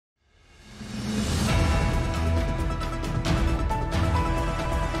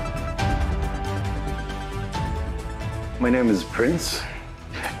My name is Prince,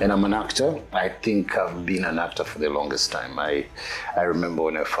 and I'm an actor. I think I've been an actor for the longest time. I remember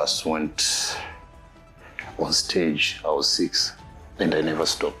when I first went on stage, I was 6, and I never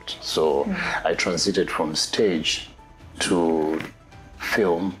stopped. So I transited from stage to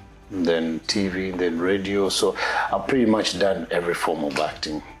film, then TV, then radio. So I've pretty much done every form of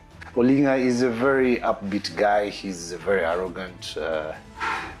acting. Lhynnq-X is a very upbeat guy. He's very arrogant,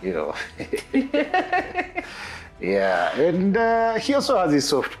 you know. Yeah, and he also has his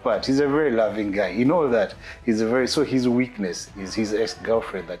soft part. He's a very loving guy. You know that. So his weakness is his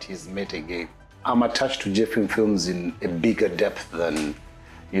ex-girlfriend that he's met again. I'm attached to Jeffin Films in a bigger depth than,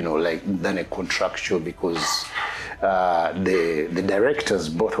 you know, than a contractual, because the directors,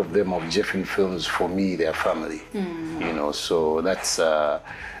 both of them of Jeffin Films, for me, they're family. You know, so that's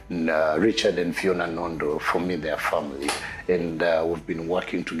Richard and Fiona Nondo, for me, they're family. And we've been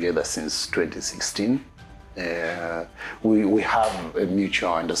working together since 2016. We have a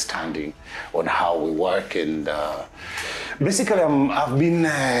mutual understanding on how we work, and basically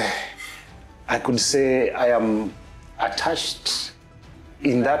I could say I am attached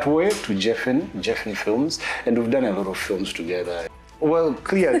in that way to Jeffin Films, and we've done a lot of films together. Well,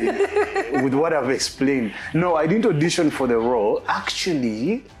 clearly, with what I've explained, no, I didn't audition for the role.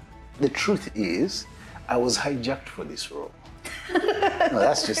 Actually, the truth is, I was hijacked for this role. No,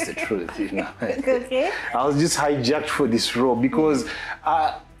 that's just the truth, you know. Okay. I was just hijacked for this role because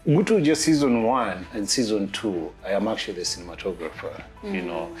Okuyo season 1 and season 2, I am actually the cinematographer. You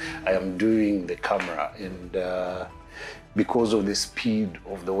know, I am doing the camera, and because of the speed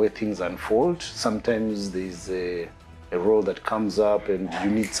of the way things unfold, sometimes there's a role that comes up and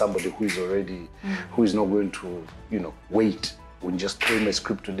you need somebody who is already, who is not going to, you know, wait. We just frame a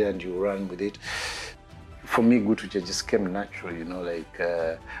script today and you run with it. For me, Okuyo just came natural, you know,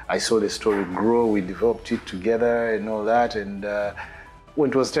 I saw the story grow, we developed it together and all that, and when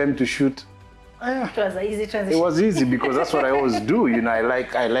it was time to shoot, it was an easy transition. It was easy because that's what I always do, you know,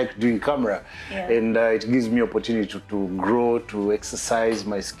 I like doing camera, and it gives me opportunity to grow, to exercise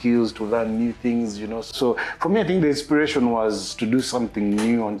my skills, to learn new things, you know. So for me, I think the inspiration was to do something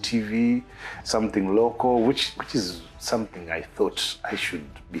new on TV, something local, which is something I thought I should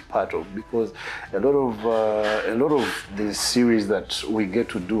be part of, because a lot of the series that we get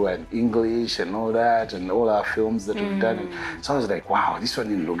to do are in English and all that, and all our films that we've done. So I was like, wow, this one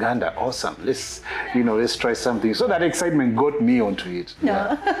in Uganda, awesome. Let's try something. So that excitement got me onto it.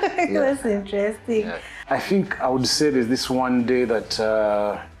 Yeah. That's interesting. Yeah. I think I would say there's this one day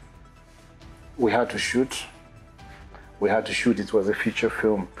that we had to shoot. It was a feature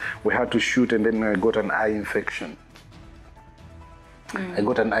film. We had to shoot, and then I got an eye infection. I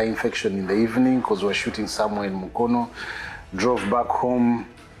got an eye infection in the evening because we were shooting somewhere in Mukono. Drove back home.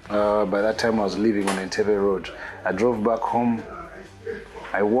 By that time I was living on Entebbe Road. I drove back home.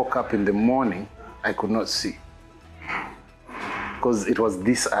 I woke up in the morning, I could not see, because it was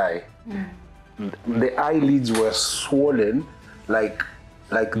this eye. The eyelids were swollen like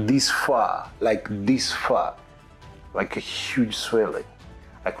this far, like a huge swelling.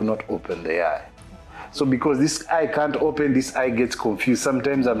 I could not open the eye. So because this eye can't open, this eye gets confused.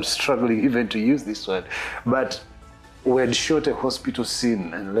 Sometimes I'm struggling even to use this one. But we had shot a hospital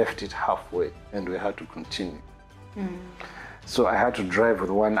scene and left it halfway, and we had to continue. So I had to drive with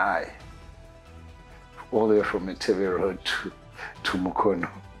one eye all the way from Entebbe Road to Mukono,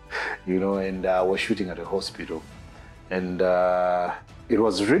 you know, and we're shooting at a hospital. And it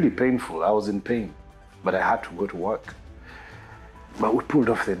was really painful. I was in pain, but I had to go to work. But we pulled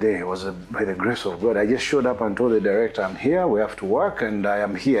off the day. It was by the grace of God. I just showed up and told the director, I'm here, we have to work, and I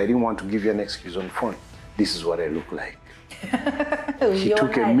am here. I didn't want to give you an excuse on the phone. This is what I look like. He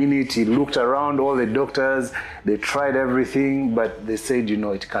took a minute, he looked around, all the doctors, they tried everything, but they said, you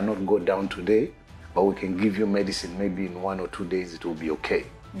know, it cannot go down today, but we can give you medicine, maybe in 1 or 2 days it will be okay.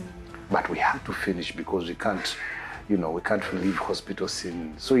 But we had to finish because we can't, you know, we can't leave hospital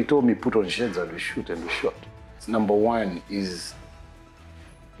scene. So he told me, put on shades and we shoot, and we shot. Number one is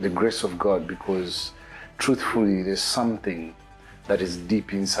the grace of God, because truthfully, there's something that is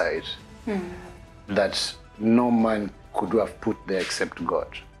deep inside that no man could have put there except God,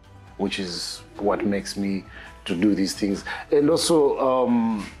 which is what makes me to do these things. And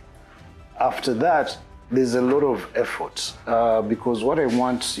also, after that, there's a lot of effort, because what I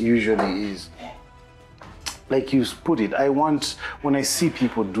want usually is, like you put it, I want, when I see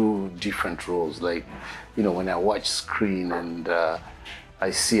people do different roles, like, you know, when I watch screen and I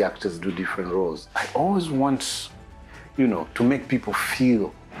see actors do different roles, I always want, you know, to make people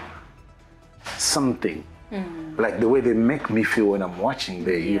feel something, like the way they make me feel when I'm watching.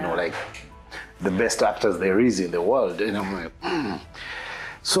 They, you know, like the best actors there is in the world. And I'm like,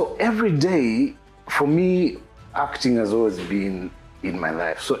 So every day, for me, acting has always been in my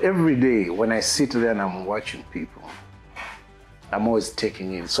life. So every day when I sit there and I'm watching people, I'm always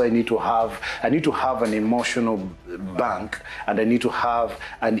taking in. So I need to have an emotional bank, and I need to have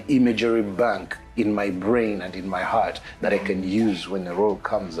an imagery bank in my brain and in my heart that I can use when the role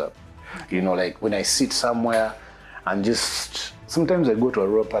comes up. You know, like when I sit somewhere and just, sometimes I go to a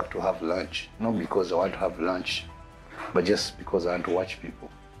raw park to have lunch, not because I want to have lunch, but just because I want to watch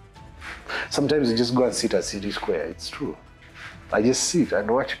people. Sometimes I just go and sit at City Square, it's true. I just sit and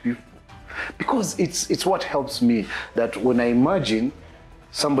watch people. Because it's what helps me, that when I imagine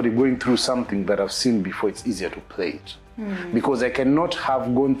somebody going through something that I've seen before, it's easier to play it. Because I cannot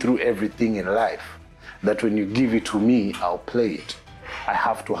have gone through everything in life, that when you give it to me, I'll play it. I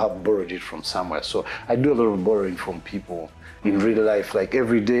have to have borrowed it from somewhere. So I do a lot of borrowing from people in real life. Like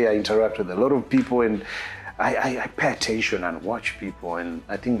every day I interact with a lot of people, and I pay attention and watch people, and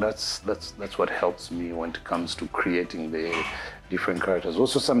I think that's what helps me when it comes to creating the different characters.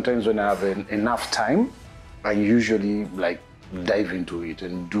 Also, sometimes when I have enough time, I usually like dive into it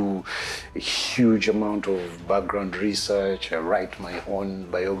and do a huge amount of background research. I write my own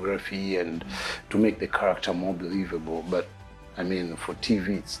biography and to make the character more believable. But I mean, for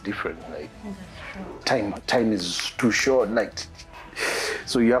TV, it's different. Like time is too short. Like.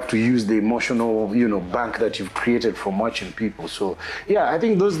 So you have to use the emotional, you know, bank that you've created from watching people. So yeah, I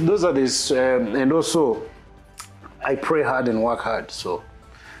think those are this, and also I pray hard and work hard. So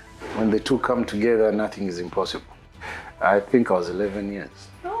when the two come together, nothing is impossible. I think I was 11 years.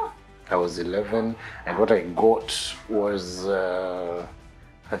 Oh. I was 11, and what I got was,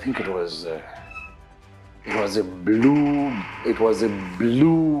 I think it was a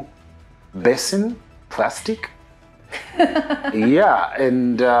blue basin, plastic. Yeah,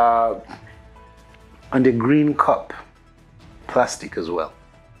 and a green cup, plastic as well.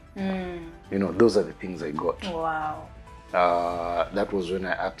 You know, those are the things I got. Wow. That was when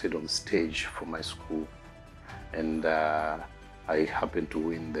I acted on stage for my school, and I happened to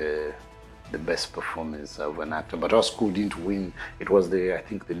win the best performance of an actor. But our school didn't win. It was I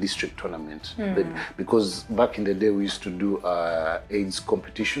think the district tournament. Because back in the day we used to do AIDS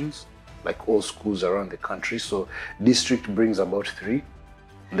competitions, like all schools around the country. So district brings about 3,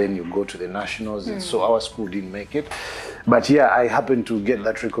 then you go to the nationals. And so our school didn't make it. But yeah, I happened to get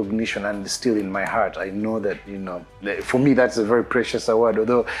that recognition, and still in my heart, I know that, you know, for me, that's a very precious award,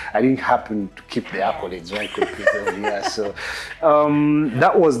 although I didn't happen to keep the accolades, right? Yeah, so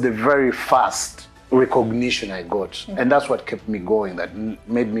that was the very first recognition I got. And that's what kept me going, that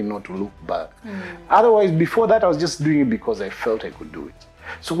made me not to look back. Otherwise, before that, I was just doing it because I felt I could do it.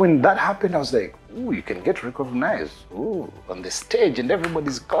 So when that happened, I was like, ooh, you can get recognized, ooh, on the stage, and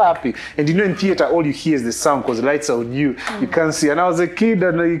everybody's clapping. And you know, in theater, all you hear is the sound because the lights are on you. You can't see. And I was a kid,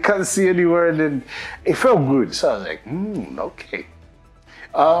 and you can't see anywhere. And then it felt good. So I was like, okay.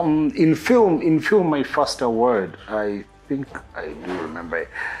 In film, my first award, I think I do remember.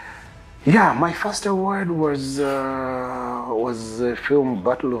 Yeah, my first award was the film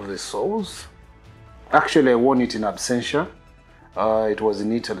Battle of the Souls. Actually, I won it in absentia. It was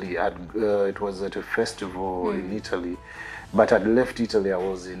in Italy. It was at a festival in Italy, but I'd left Italy. I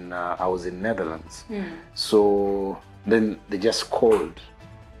was in Netherlands. So then they just called.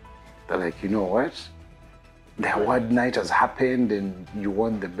 They're like, you know what? The award night has happened, and you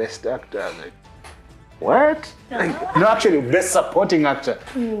won the best actor. I was like, what? Like, no, actually, best supporting actor.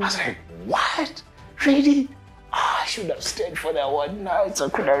 I was like, what? Really? I should have stayed for the award night, so I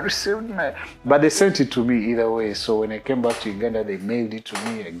could have received my... But they sent it to me either way. So when I came back to Uganda, they mailed it to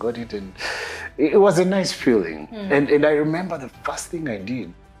me. I got it, and it was a nice feeling. And I remember the first thing I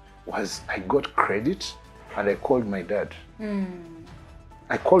did was I got credit, and I called my dad.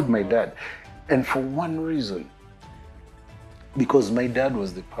 I called my dad, and for one reason, because my dad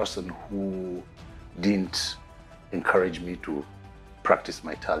was the person who didn't encourage me to practice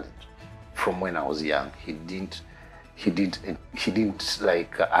my talent. From when I was young, he didn't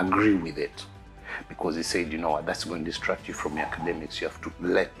like agree with it, because he said, you know what, that's going to distract you from your academics. You have to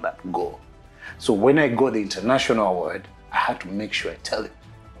let that go. So when I got the international award, I had to make sure I tell him.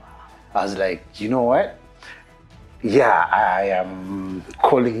 I was like, you know what? Yeah, I am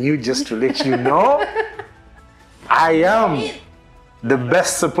calling you just to let you know I am the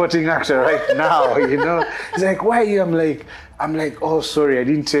best supporting actor right now, you know? He's like, why are you? I'm like, oh, sorry, I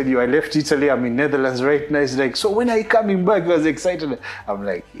didn't tell you. I left Italy, I'm in Netherlands right now. He's like, so when are you coming back? I was excited. I'm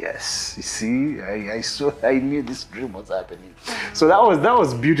like, yes, you see, I knew this dream was happening. So that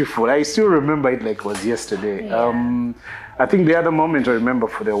was beautiful. I still remember it like it was yesterday. Yeah. I think the other moment I remember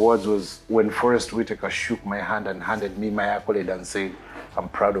for the awards was when Forrest Whitaker shook my hand and handed me my accolade and said, "I'm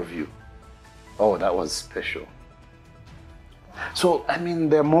proud of you." Oh, that was special. So, I mean,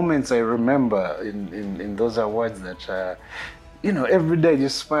 there are moments I remember in those awards that, you know, every day I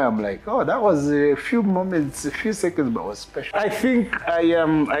just smile. I'm like, oh, that was a few moments, a few seconds, but it was special. I think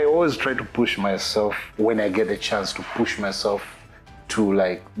I always try to push myself when I get a chance to push myself to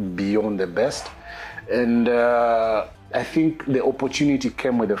like beyond the best. And I think the opportunity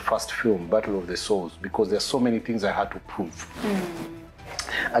came with the first film, Battle of the Souls, because there's so many things I had to prove.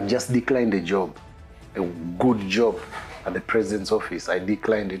 I just declined a job, a good job at the president's office. I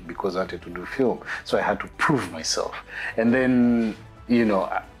declined it because I wanted to do film. So I had to prove myself. And then, you know,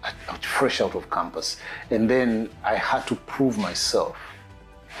 I was fresh out of campus. And then I had to prove myself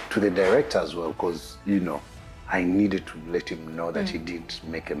to the director as well, because, you know, I needed to let him know that he didn't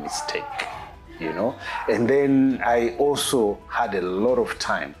make a mistake, you know. And then I also had a lot of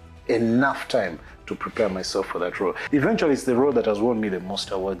time, enough time to prepare myself for that role. Eventually, it's the role that has won me the most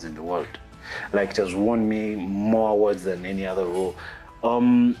awards in the world. Like, it has won me more awards than any other role.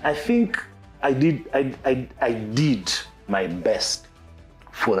 I think I did my best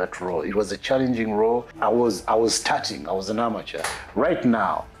for that role. It was a challenging role. I was starting. I was an amateur. Right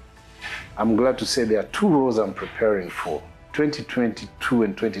now, I'm glad to say there are two roles I'm preparing for, 2022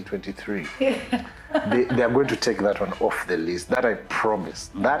 and 2023. They are going to take that one off the list. That I promise.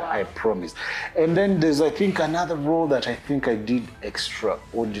 That I promise. And then there's, I think, another role that I think I did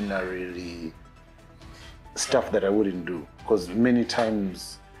extraordinarily stuff that I wouldn't do. Because many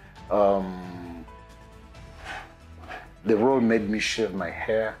times the role made me shave my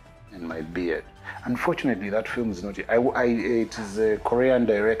hair and my beard. Unfortunately, that film is not. It is a Korean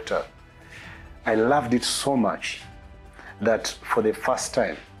director. I loved it so much that for the first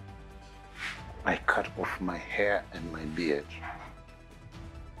time, I cut off my hair and my beard.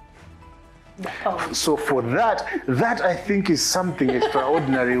 So for that I think is something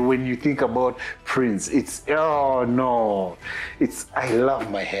extraordinary when you think about Prince. It's, oh no, I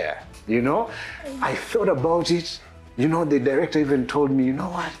love my hair, you know? I thought about it, you know, the director even told me, you know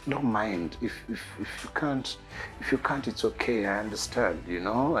what, don't mind. If you can't, it's okay, I understand, you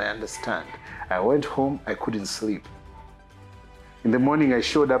know, I understand. I went home, I couldn't sleep. In the morning I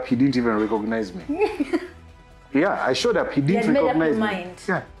showed up, he didn't even recognize me. Yeah, I showed up, he didn't recognize me. Mind.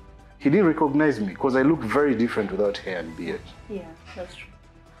 Yeah, he didn't recognize me because I look very different without hair and beard. Yeah, that's true.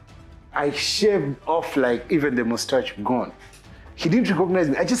 I shaved off, like, even the mustache gone. He didn't recognize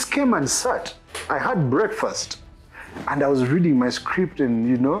me. I just came and sat. I had breakfast and I was reading my script, and,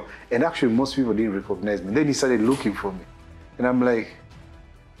 you know, and actually most people didn't recognize me. Then he started looking for me and I'm like,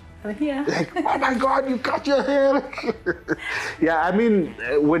 yeah. Like, oh my God, you cut your hair. Yeah, I mean,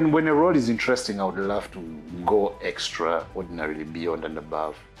 when a role is interesting, I would love to go extraordinarily beyond and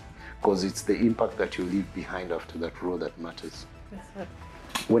above, because it's the impact that you leave behind after that role that matters. Yes, sir.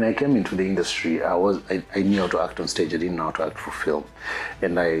 When I came into the industry, I knew how to act on stage. I didn't know how to act for film.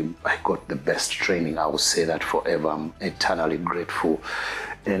 And I got the best training. I will say that forever. I'm eternally grateful.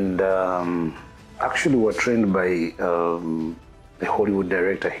 And actually, we were trained by a Hollywood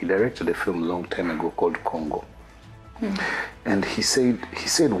director. He directed a film a long time ago called Congo. And he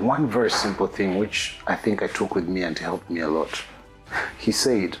said one very simple thing, which I think I took with me and it helped me a lot. He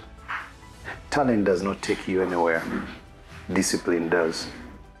said, talent does not take you anywhere. Discipline does.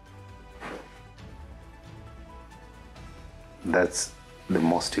 That's the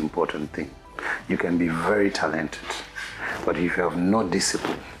most important thing. You can be very talented, but if you have no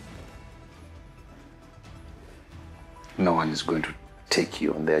discipline, no one is going to take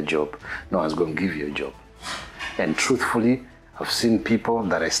you on their job. No one's going to give you a job. And truthfully, I've seen people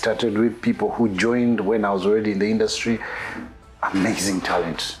that I started with, people who joined when I was already in the industry, amazing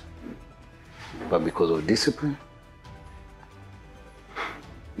talent. But because of discipline,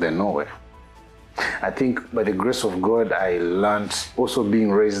 they're nowhere. I think by the grace of God, I learned, also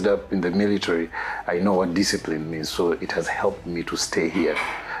being raised up in the military, I know what discipline means, so it has helped me to stay here,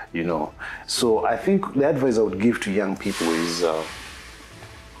 you know. So I think the advice I would give to young people is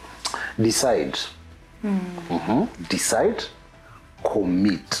decide. Decide,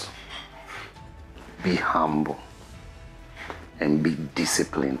 commit, be humble, and be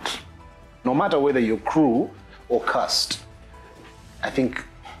disciplined. No matter whether you're crew or cast, I think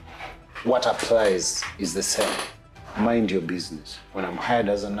what applies is the same. Mind your business. When I'm hired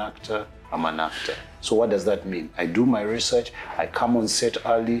as an actor, I'm an actor. So what does that mean? I do my research, I come on set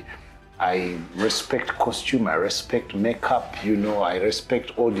early, I respect costume, I respect makeup, you know, I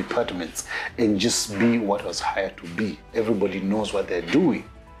respect all departments, and just be what I was hired to be. Everybody knows what they're doing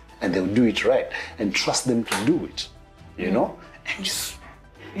and they'll do it right, and trust them to do it. you know, and just,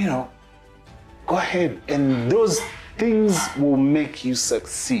 you know, go ahead. And those things will make you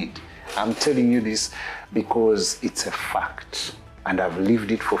succeed. I'm telling you this because it's a fact. And I've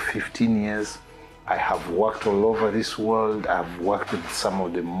lived it for 15 years. I have worked all over this world. I've worked with some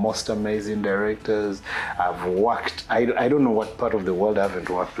of the most amazing directors. I've worked, I don't know what part of the world I haven't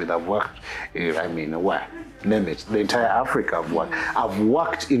worked with. I've worked, I mean, where? Name it. The entire Africa I've worked. I've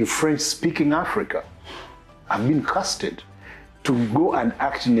worked in French-speaking Africa. I've been casted to go and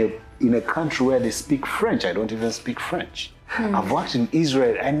act in a country where they speak French. I don't even speak French. I've worked in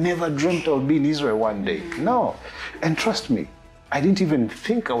Israel. I never dreamt I would be in Israel one day. No. And trust me, I didn't even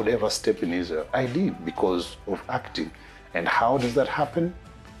think I would ever step in Israel. I did because of acting. And how does that happen?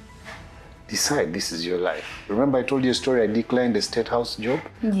 Decide this is your life. Remember I told you a story, I declined the State House job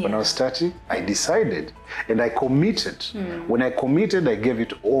when I was starting? I decided and I committed. When I committed, I gave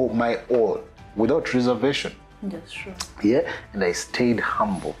it all, my all, without reservation. That's true. Yeah, and I stayed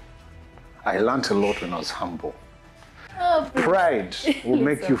humble. I learned a lot when I was humble. Oh, pride will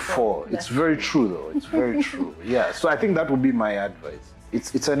make you fall. It's very true though, it's very true. Yeah, so I think that would be my advice.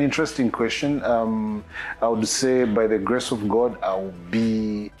 It's an interesting question. I would say by the grace of God, I'll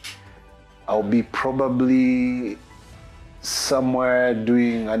be probably somewhere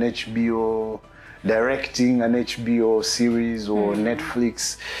doing an HBO, directing an HBO series or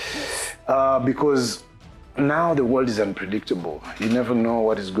Netflix, because now the world is unpredictable. You never know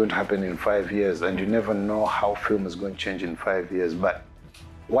what is going to happen in 5 years, and you never know how film is going to change in 5 years. But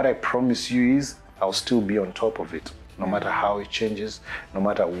what I promise you is I'll still be on top of it, no matter how it changes, no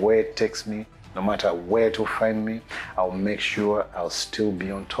matter where it takes me, no matter where to find me, I'll make sure I'll still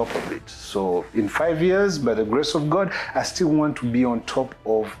be on top of it. So in 5 years, by the grace of God, I still want to be on top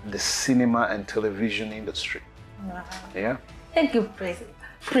of the cinema and television industry. Wow. Yeah. Thank you, Prince.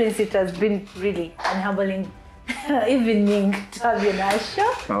 It has been really an humbling evening to have you on our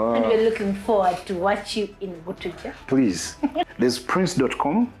show. And we're looking forward to watch you in Butuja. Please. There's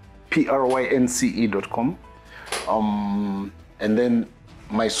prince.com, prynce.com. And then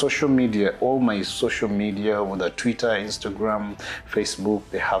my social media, all my social media, whether Twitter, Instagram, Facebook,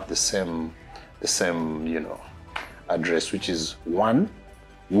 they have the same, you know, address, which is one,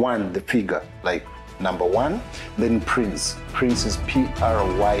 the figure, like number 1, then Prince. Prince is Prynce.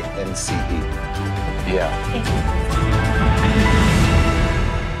 Yeah. Thank you.